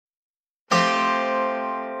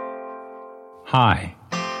Hi,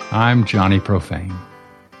 I'm Johnny Profane.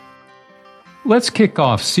 Let's kick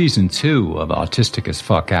off Season 2 of Autistic as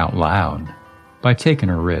Fuck Out Loud by taking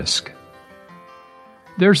a risk.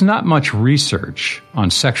 There's not much research on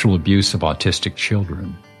sexual abuse of autistic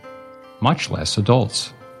children, much less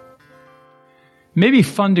adults. Maybe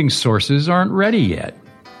funding sources aren't ready yet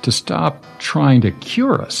to stop trying to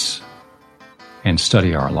cure us and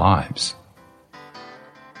study our lives.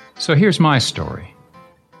 So here's my story.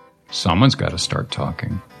 Someone's got to start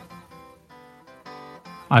talking.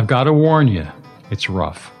 I've got to warn you, it's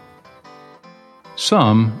rough.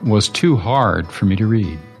 Some was too hard for me to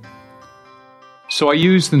read. So I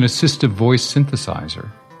used an assistive voice synthesizer.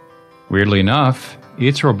 Weirdly enough,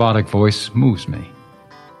 its robotic voice moves me.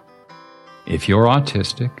 If you're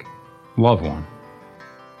autistic, love one,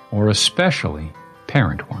 or especially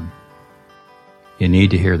parent one, you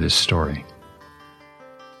need to hear this story.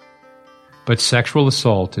 But sexual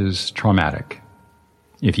assault is traumatic.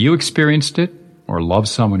 If you experienced it or love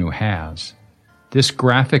someone who has, this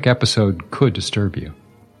graphic episode could disturb you.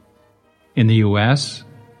 In the U.S.,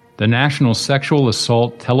 the National Sexual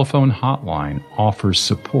Assault Telephone Hotline offers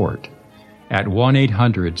support at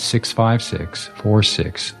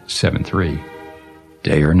 1-800-656-4673,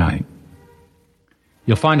 day or night.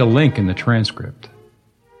 You'll find a link in the transcript,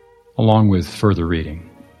 along with further reading.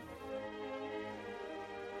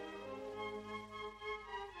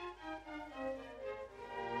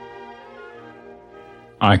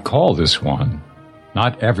 I call this one,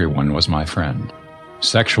 Not Everyone Was My Friend,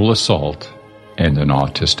 Sexual Assault and an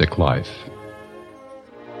Autistic Life.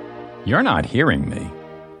 You're not hearing me.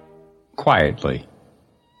 Quietly.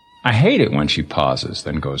 I hate it when she pauses,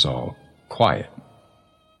 then goes all quiet.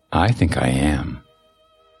 I think I am.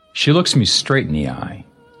 She looks me straight in the eye.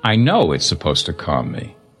 I know it's supposed to calm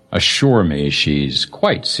me, assure me she's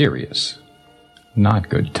quite serious. Not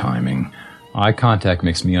good timing. Eye contact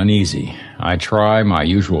makes me uneasy. I try my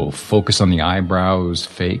usual focus on the eyebrows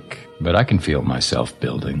fake, but I can feel myself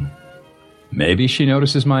building. Maybe she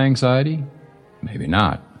notices my anxiety, maybe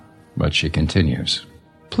not, but she continues.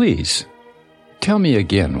 Please, tell me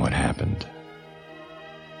again what happened.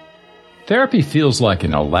 Therapy feels like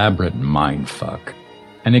an elaborate mindfuck,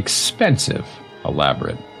 an expensive,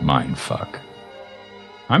 elaborate mindfuck.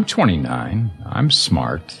 I'm 29, I'm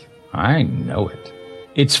smart, I know it.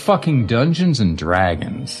 It's fucking Dungeons and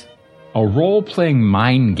Dragons, a role-playing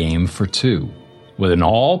mind game for two, with an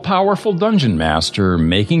all-powerful dungeon master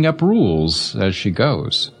making up rules as she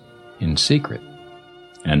goes, in secret.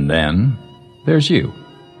 And then there's you.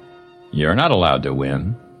 You're not allowed to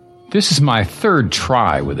win. This is my third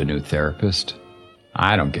try with a new therapist.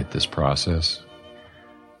 I don't get this process.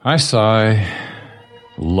 I sigh.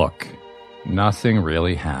 Look, nothing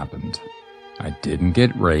really happened. I didn't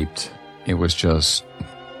get raped. It was just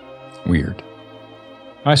weird.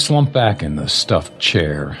 I slump back in the stuffed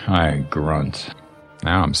chair. I grunt.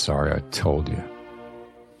 Now I'm sorry I told you.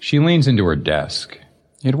 She leans into her desk.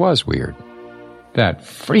 It was weird. That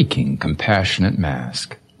freaking compassionate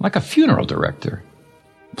mask. Like a funeral director.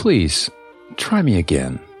 Please, try me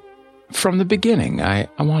again. From the beginning, I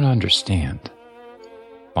want to understand.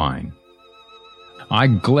 Fine. I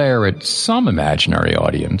glare at some imaginary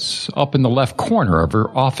audience up in the left corner of her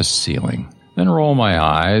office ceiling, then roll my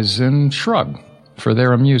eyes and shrug for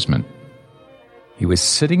their amusement. He was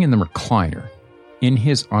sitting in the recliner, in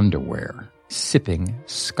his underwear, sipping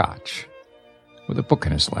scotch, with a book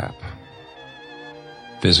in his lap.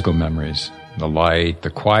 Physical memories, the light, the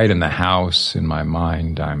quiet in the house, in my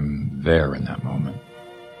mind, I'm there in that moment.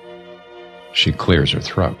 She clears her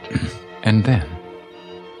throat, and then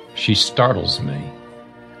she startles me.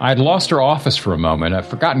 I'd lost her office for a moment. I'd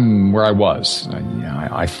forgotten where I was.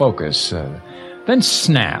 I focus. Then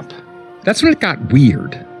snap. That's when it got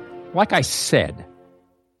weird. Like I said.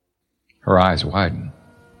 Her eyes widen.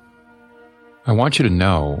 I want you to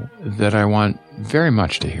know that I want very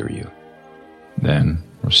much to hear you. Then,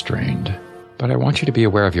 restrained. But I want you to be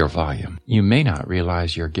aware of your volume. You may not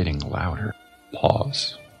realize you're getting louder.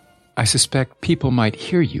 Pause. I suspect people might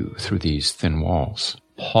hear you through these thin walls.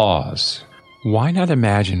 Pause. Why not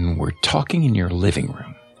imagine we're talking in your living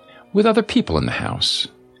room, with other people in the house?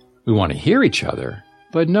 We want to hear each other,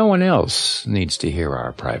 but no one else needs to hear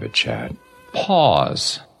our private chat.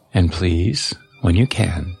 Pause. And please, when you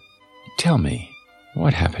can, tell me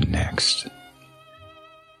what happened next.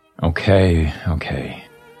 Okay.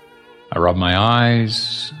 I rub my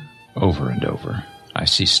eyes over and over. I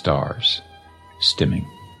see stars, stimming.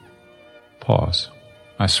 Pause.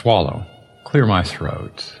 I swallow, clear my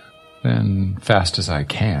throat. Then, fast as I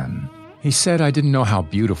can, He said I didn't know how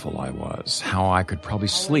beautiful I was, how I could probably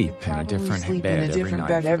sleep in a different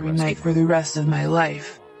bed every night for the rest of my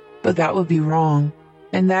life. But that would be wrong.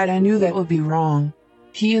 And that I knew that would be wrong.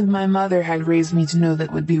 He and my mother had raised me to know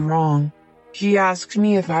that would be wrong. He asked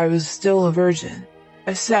me if I was still a virgin.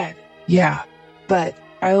 I said, yeah, but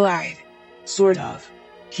I lied. Sort of.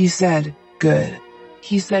 He said, good.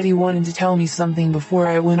 He said he wanted to tell me something before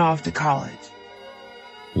I went off to college.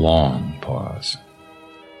 Long pause.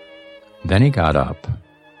 Then he got up.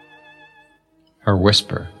 Her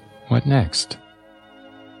whisper, what next?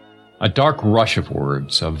 A dark rush of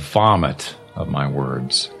words, a vomit of my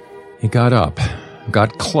words. He got up,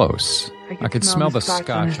 got close. I could smell the scotch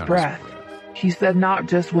on his breath. He said not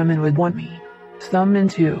just women would want me. Some men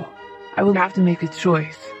too. I would have to make a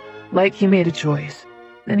choice. Like he made a choice.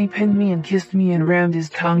 Then he pinned me and kissed me and rammed his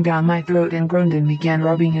tongue down my throat and groaned and began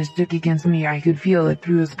rubbing his dick against me. I could feel it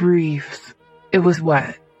through his briefs. It was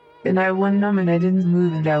wet. And I went numb and I didn't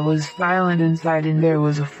move and I was silent inside and there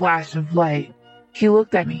was a flash of light. He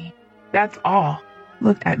looked at me. That's all.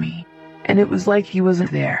 Looked at me. And it was like he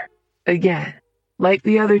wasn't there. Again. Like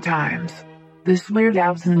the other times. This weird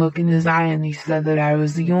absent look in his eye, and he said that I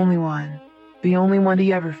was the only one. The only one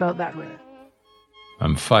he ever felt that with.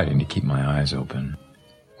 I'm fighting to keep my eyes open.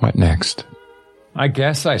 What next? I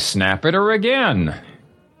guess I snap at her again.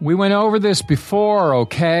 We went over this before,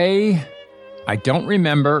 okay? I don't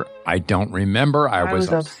remember. I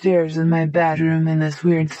was upstairs in my bedroom in this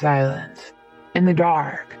weird silence. In the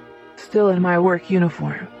dark. Still in my work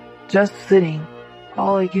uniform. Just sitting.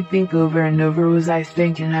 All I could think over and over was I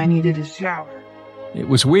stank and I needed a shower. It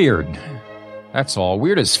was weird. That's all.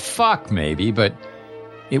 Weird as fuck, maybe, but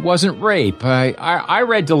it wasn't rape. I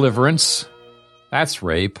read Deliverance. That's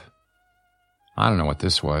rape. I don't know what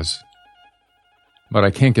this was. But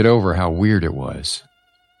I can't get over how weird it was.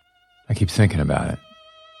 I keep thinking about it.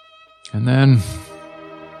 And then,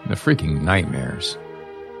 the freaking nightmares.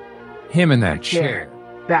 Him in that chair.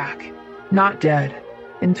 Back. Not dead.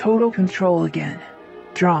 In total control again.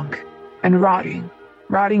 Drunk. And rotting.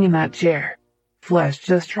 Rotting in that chair. Flesh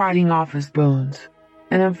just rotting off his bones.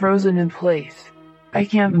 And I'm frozen in place. I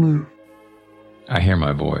can't move. I hear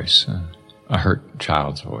my voice. A hurt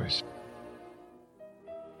child's voice.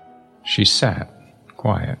 She sat,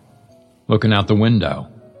 quiet, looking out the window.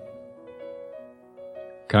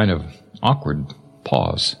 Kind of awkward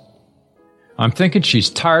pause. I'm thinking she's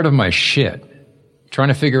tired of my shit. Trying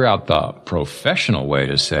to figure out the professional way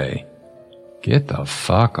to say, get the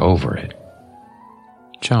fuck over it.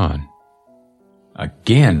 John.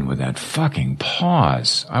 Again with that fucking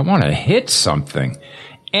pause. I want to hit something.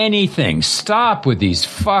 Anything. Stop with these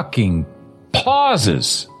fucking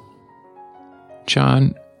pauses.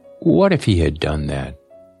 John, what if he had done that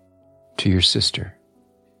to your sister?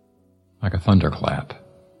 Like a thunderclap.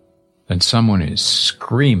 Then someone is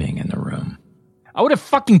screaming in the room. I would have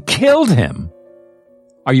fucking killed him.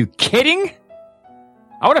 Are you kidding?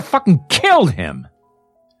 I would have fucking killed him.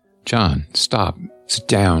 John, stop. Sit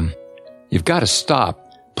down. You've got to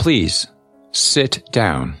stop. Please, sit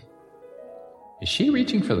down. Is she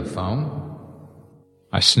reaching for the phone?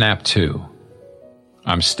 I snap to.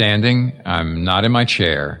 I'm standing. I'm not in my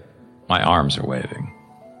chair. My arms are waving.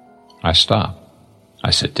 I stop.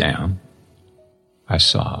 I sit down. I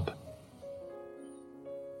sob.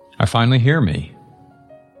 I finally hear me.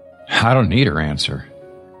 I don't need her answer.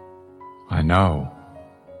 I know.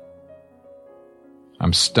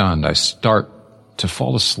 I'm stunned. I start to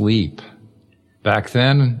fall asleep. Back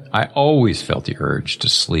then, I always felt the urge to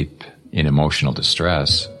sleep in emotional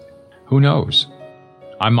distress. Who knows?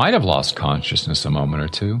 I might have lost consciousness a moment or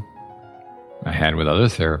two. I had with other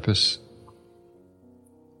therapists.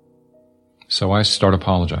 So I start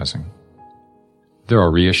apologizing. There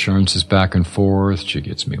are reassurances back and forth. She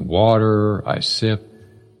gets me water. I sip.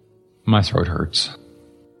 My throat hurts.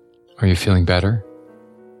 Are you feeling better?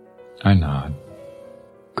 I nod.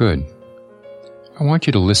 Good. I want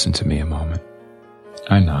you to listen to me a moment.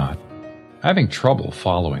 I nod. Having trouble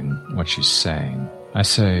following what she's saying. I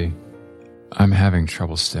say, I'm having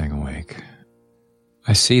trouble staying awake.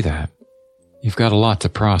 I see that. You've got a lot to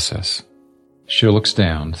process. She looks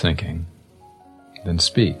down, thinking, then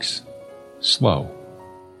speaks. Slow.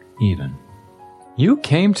 Even. You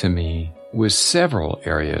came to me with several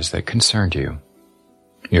areas that concerned you.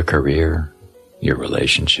 Your career, your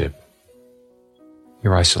relationship,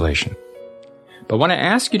 your isolation. But when I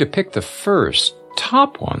asked you to pick the first,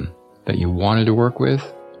 top one that you wanted to work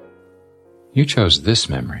with, you chose this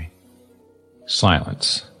memory.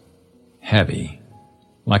 Silence. Heavy.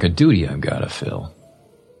 Like a duty I've got to fill.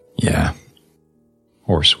 Yeah.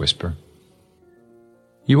 Hoarse whisper.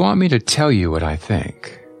 You want me to tell you what I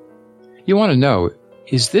think. You want to know,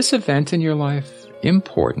 is this event in your life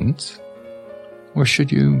important, or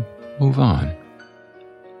should you move on?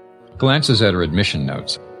 Glances at her admission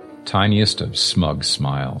notes, tiniest of smug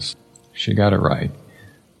smiles. She got it right.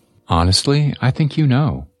 Honestly, I think you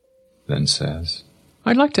know, then says,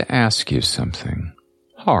 I'd like to ask you something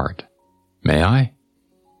hard. May I?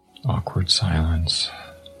 Awkward silence.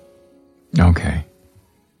 Okay.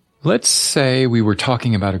 Let's say we were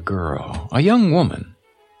talking about a girl, a young woman.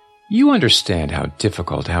 You understand how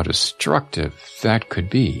difficult, how destructive that could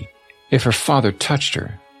be if her father touched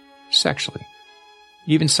her sexually.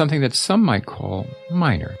 Even something that some might call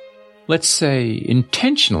minor. Let's say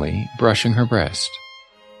intentionally brushing her breast.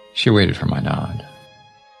 She waited for my nod.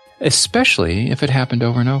 Especially if it happened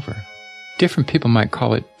over and over. Different people might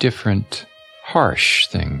call it different, harsh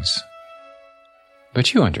things.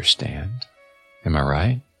 But you understand. Am I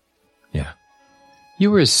right? Yeah.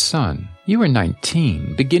 You were his son. You were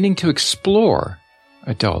 19, beginning to explore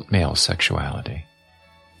adult male sexuality.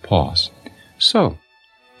 Pause. So,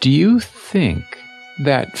 do you think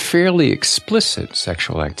that fairly explicit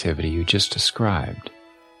sexual activity you just described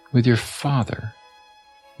with your father,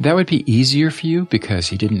 that would be easier for you because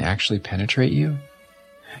he didn't actually penetrate you?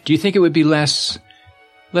 Do you think it would be less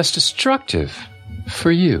destructive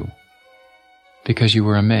for you because you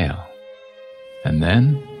were a male? And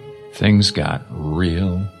then things got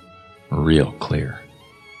real clear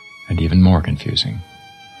and even more confusing.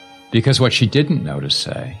 Because what she didn't know to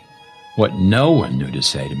say, what no one knew to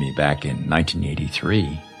say to me back in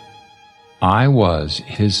 1983, I was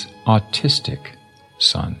his autistic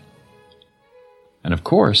son. And of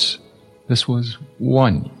course, this was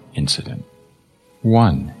one incident,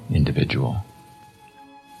 one individual,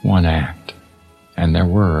 one act. And there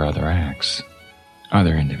were other acts,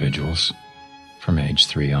 other individuals from age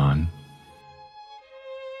 3 on.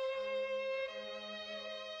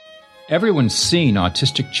 Everyone's seen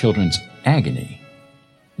autistic children's agony,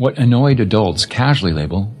 what annoyed adults casually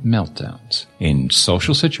label meltdowns, in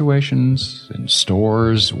social situations, in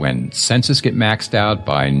stores, when senses get maxed out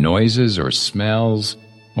by noises or smells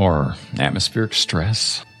or atmospheric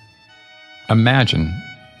stress. Imagine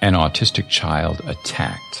an autistic child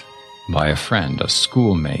attacked by a friend, a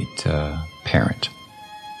schoolmate, a parent.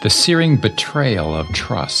 The searing betrayal of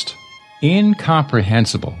trust,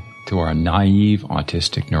 incomprehensible to our naive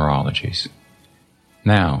autistic neurologies.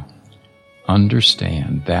 Now,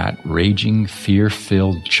 understand that raging,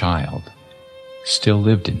 fear-filled child still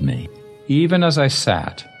lived in me, even as I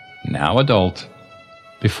sat, now adult,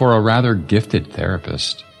 before a rather gifted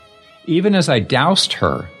therapist, even as I doused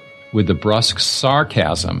her with the brusque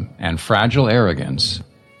sarcasm and fragile arrogance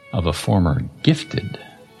of a former gifted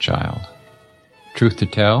child. Truth to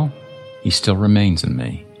tell, he still remains in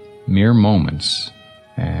me, mere moments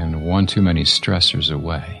and one too many stressors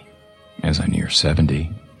away as I near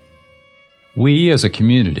 70. We as a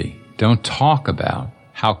community don't talk about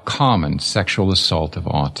how common sexual assault of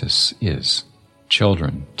autists is.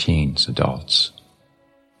 Children, teens, adults.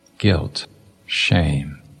 Guilt,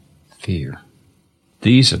 shame, fear.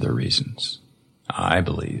 These are the reasons, I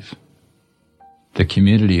believe. The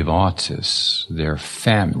community of autists, their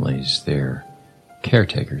families, their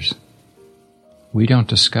caretakers, we don't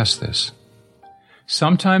discuss this.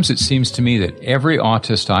 Sometimes it seems to me that every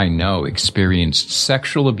autist I know experienced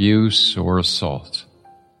sexual abuse or assault.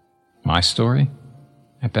 My story?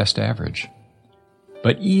 At best average.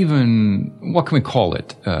 But even, what can we call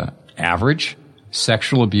it, average?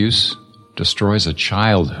 Sexual abuse destroys a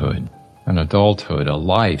childhood, an adulthood, a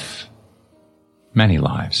life, many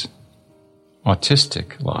lives,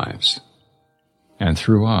 autistic lives, and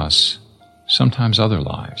through us, sometimes other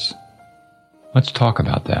lives. Let's talk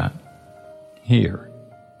about that. Here,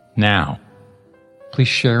 now. Please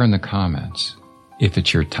share in the comments if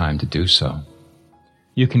it's your time to do so.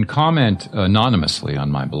 You can comment anonymously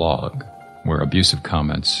on my blog, where abusive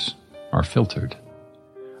comments are filtered.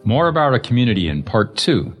 More about our community in Part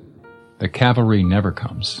 2, The Cavalry Never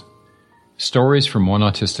Comes. Stories from one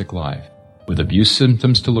autistic life, with abuse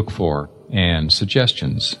symptoms to look for and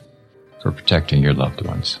suggestions for protecting your loved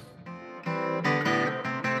ones.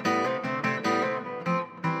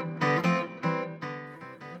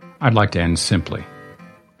 I'd like to end simply.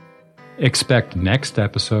 Expect next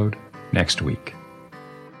episode next week,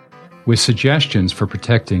 with suggestions for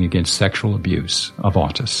protecting against sexual abuse of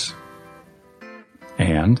autists.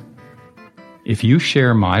 And if you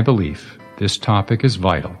share my belief this topic is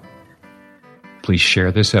vital, please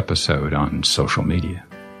share this episode on social media.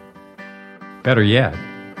 Better yet,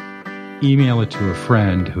 email it to a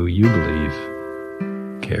friend who you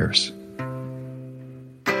believe cares.